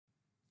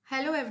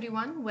Hello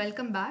everyone,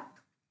 welcome back.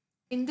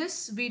 In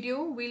this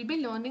video, we'll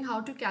be learning how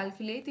to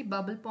calculate the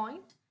bubble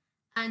point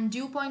and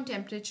dew point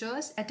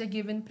temperatures at a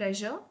given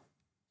pressure.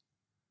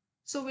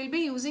 So we'll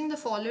be using the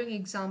following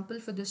example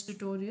for this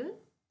tutorial.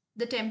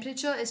 The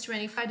temperature is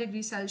 25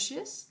 degrees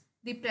Celsius,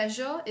 the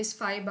pressure is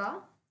 5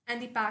 bar,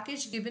 and the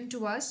package given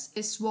to us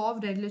is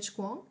suave Redlich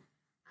Kwong,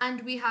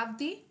 and we have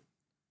the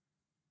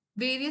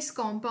various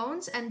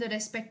compounds and the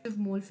respective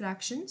mole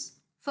fractions.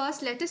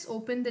 First, let us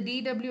open the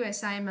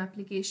DWSIM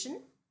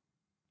application.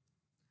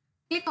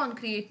 Click on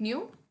Create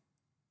New.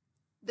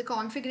 The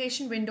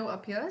configuration window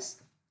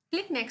appears.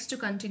 Click Next to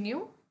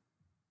continue.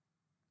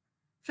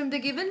 From the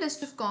given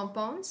list of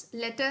compounds,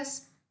 let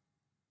us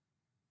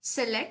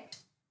select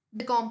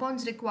the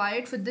compounds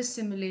required for this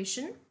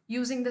simulation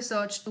using the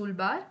search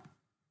toolbar.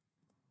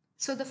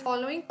 So the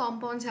following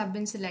compounds have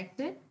been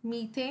selected: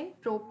 methane,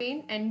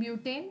 propane,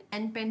 N-butane,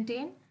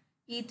 N-pentane,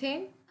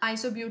 ethane,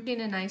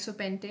 isobutane and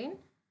isopentane.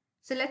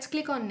 So let's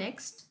click on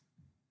Next.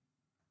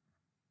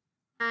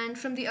 And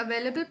from the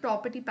available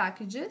property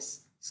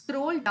packages,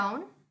 scroll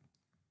down,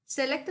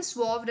 select the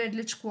suave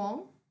Redlich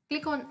Kwong,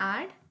 click on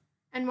Add,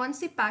 and once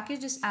the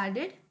package is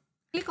added,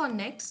 click on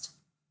Next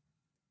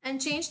and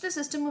change the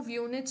system of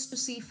units to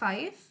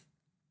C5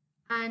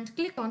 and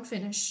click on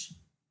Finish.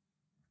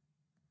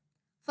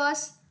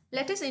 First,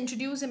 let us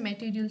introduce a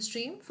material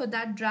stream. For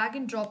that, drag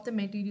and drop the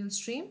material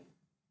stream.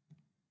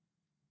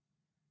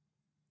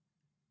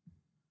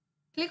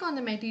 Click on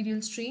the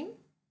material stream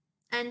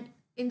and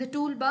in the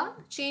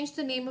toolbar, change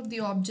the name of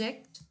the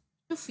object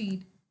to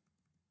Feed.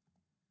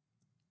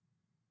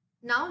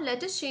 Now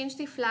let us change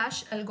the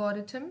flash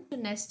algorithm to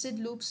nested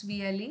loops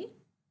VLE.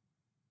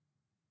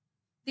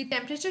 The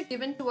temperature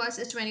given to us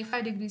is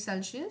 25 degrees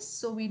Celsius,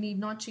 so we need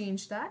not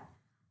change that.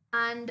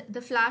 And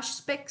the flash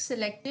spec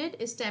selected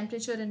is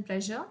temperature and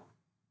pressure.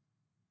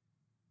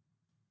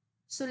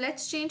 So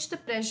let's change the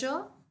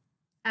pressure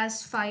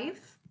as 5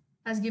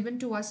 as given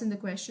to us in the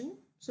question.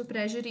 So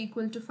pressure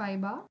equal to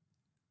 5 bar.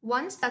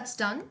 Once that's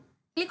done,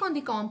 click on the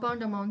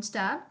compound amounts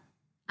tab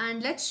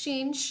and let's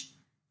change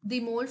the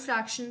mole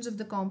fractions of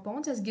the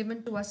compounds as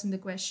given to us in the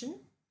question.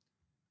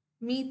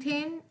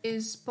 Methane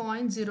is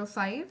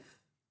 0.05,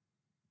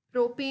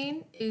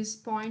 propane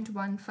is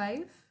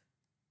 0.15,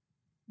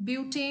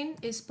 butane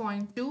is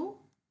 0.2,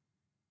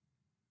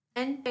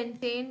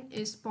 N-pentane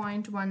is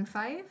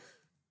 0.15,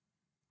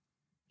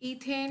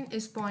 ethane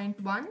is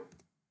 0.1,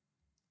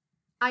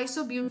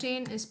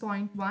 isobutane is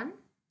 0.1,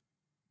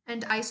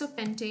 and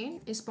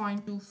isopentane is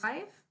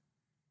 0.25.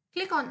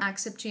 Click on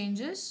Accept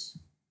Changes.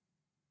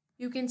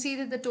 You can see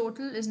that the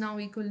total is now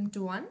equivalent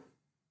to 1.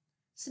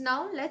 So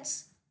now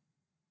let's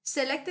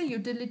select the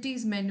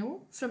Utilities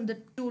menu from the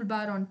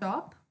toolbar on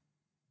top.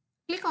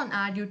 Click on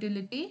Add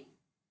Utility.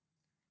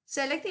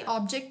 Select the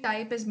object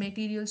type as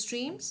Material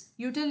Streams,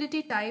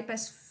 utility type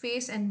as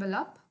Phase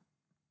Envelope,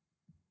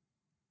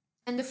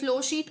 and the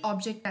flowsheet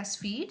object as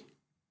Feed,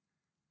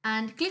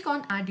 and click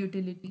on Add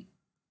Utility.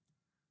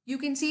 You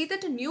can see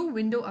that a new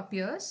window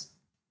appears.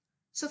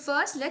 So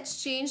first,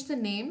 let's change the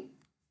name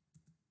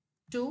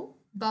to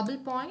bubble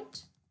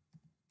point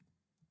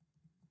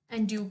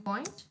and dew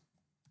point.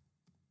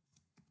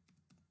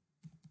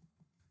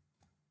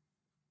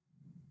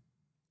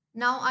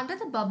 Now under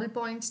the bubble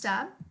points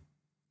tab,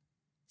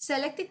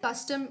 select the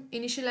custom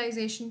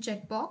initialization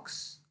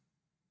checkbox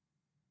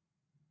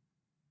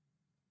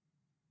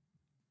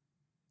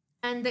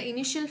and the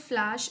initial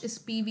flash is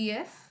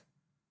PVF.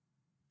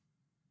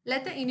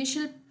 Let the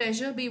initial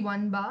pressure be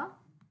 1 bar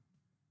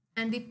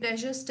and the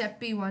pressure step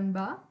be 1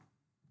 bar.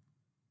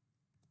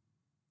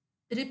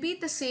 Repeat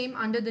the same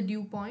under the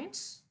dew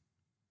points.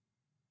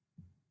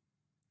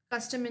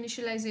 Custom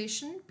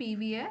initialization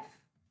PVF.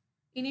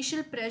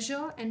 Initial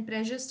pressure and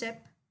pressure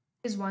step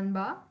is 1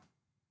 bar.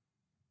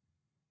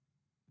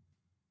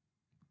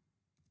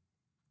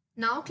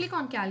 Now click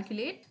on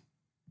Calculate.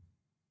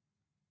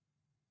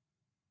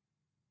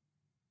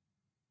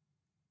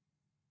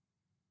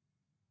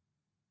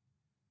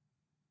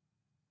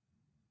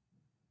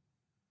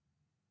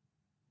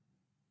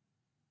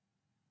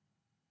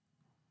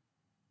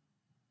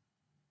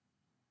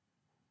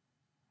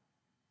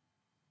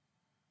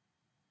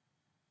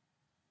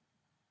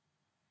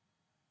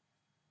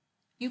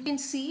 You can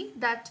see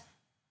that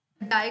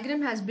a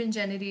diagram has been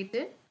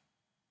generated.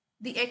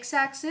 The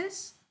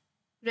x-axis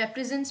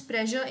represents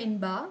pressure in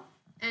bar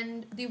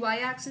and the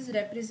y-axis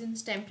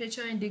represents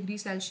temperature in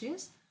degrees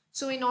Celsius.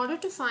 So in order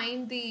to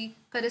find the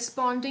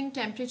corresponding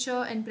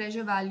temperature and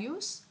pressure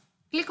values,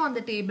 click on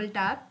the Table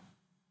tab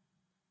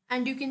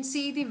and you can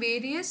see the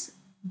various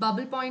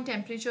bubble point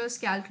temperatures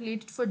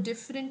calculated for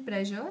different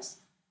pressures.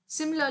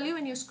 Similarly,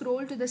 when you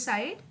scroll to the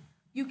side,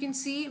 you can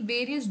see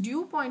various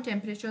dew point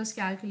temperatures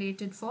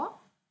calculated for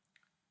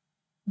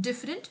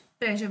different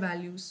pressure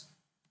values,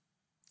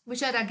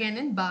 which are again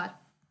in bar.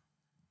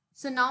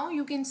 So now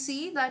you can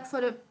see that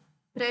for a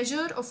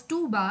pressure of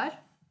 2 bar,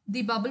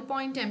 the bubble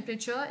point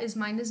temperature is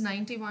minus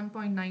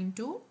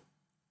 91.92,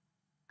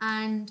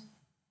 and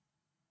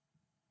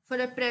for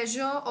a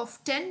pressure of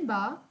 10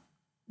 bar,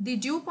 the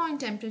dew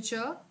point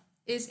temperature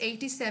is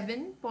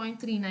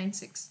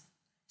 87.396.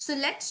 So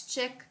let's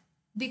check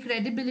the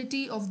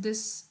credibility of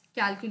this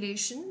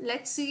calculation.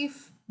 Let's see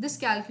if this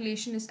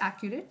calculation is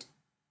accurate.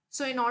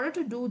 So in order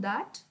to do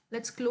that,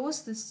 let's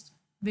close this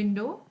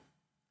window.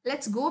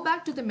 Let's go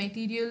back to the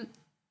material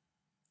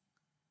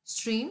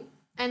stream,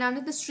 and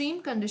under the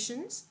stream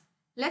conditions,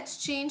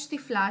 let's change the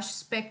flash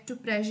spec to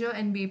pressure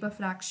and vapor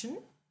fraction.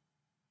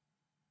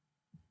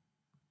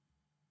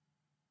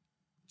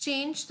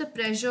 Change the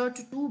pressure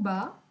to 2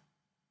 bar,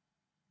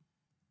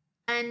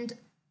 and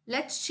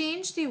let's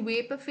change the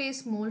vapor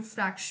phase mole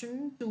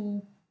fraction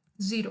to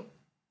 0.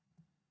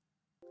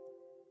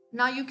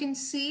 Now you can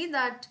see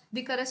that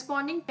the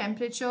corresponding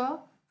temperature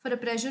for a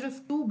pressure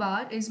of 2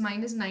 bar is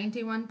minus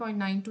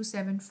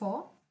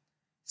 91.9274.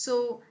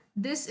 So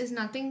this is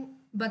nothing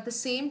but the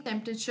same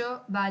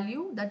temperature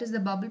value, that is the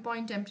bubble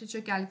point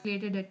temperature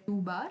calculated at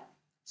 2 bar.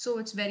 So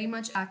it's very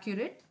much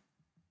accurate.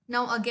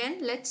 Now again,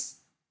 let's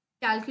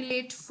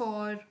calculate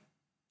for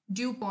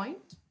dew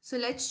point. So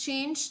let's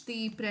change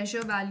the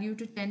pressure value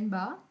to 10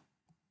 bar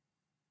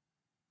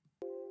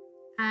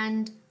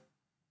and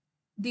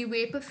the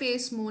vapor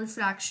phase mole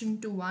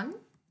fraction to 1.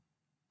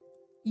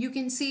 You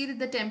can see that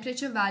the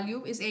temperature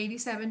value is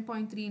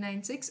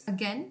 87.396.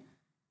 Again,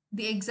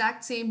 the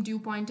exact same dew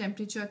point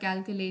temperature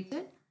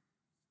calculated.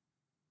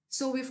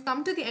 So we've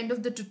come to the end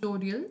of the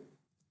tutorial,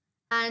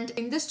 and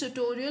in this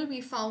tutorial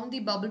we found the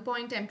bubble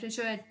point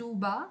temperature at 2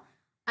 bar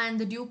and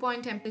the dew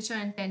point temperature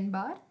at 10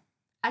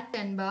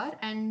 bar,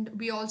 and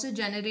we also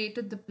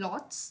generated the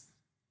plots.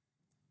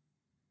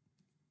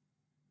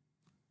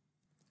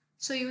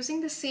 So using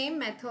the same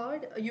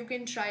method, you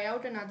can try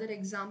out another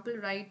example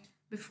right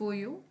before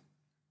you.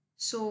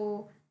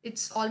 So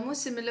it's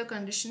almost similar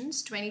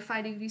conditions,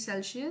 25 degrees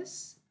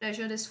Celsius,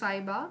 pressure is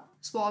 5 bar,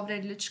 Swav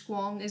Redlich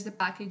Kwong is the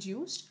package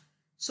used.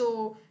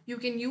 So you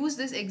can use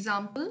this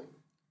example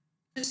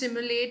to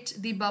simulate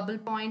the bubble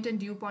point and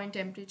dew point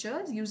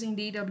temperatures using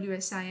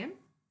DWSIM.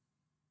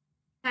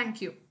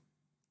 Thank you.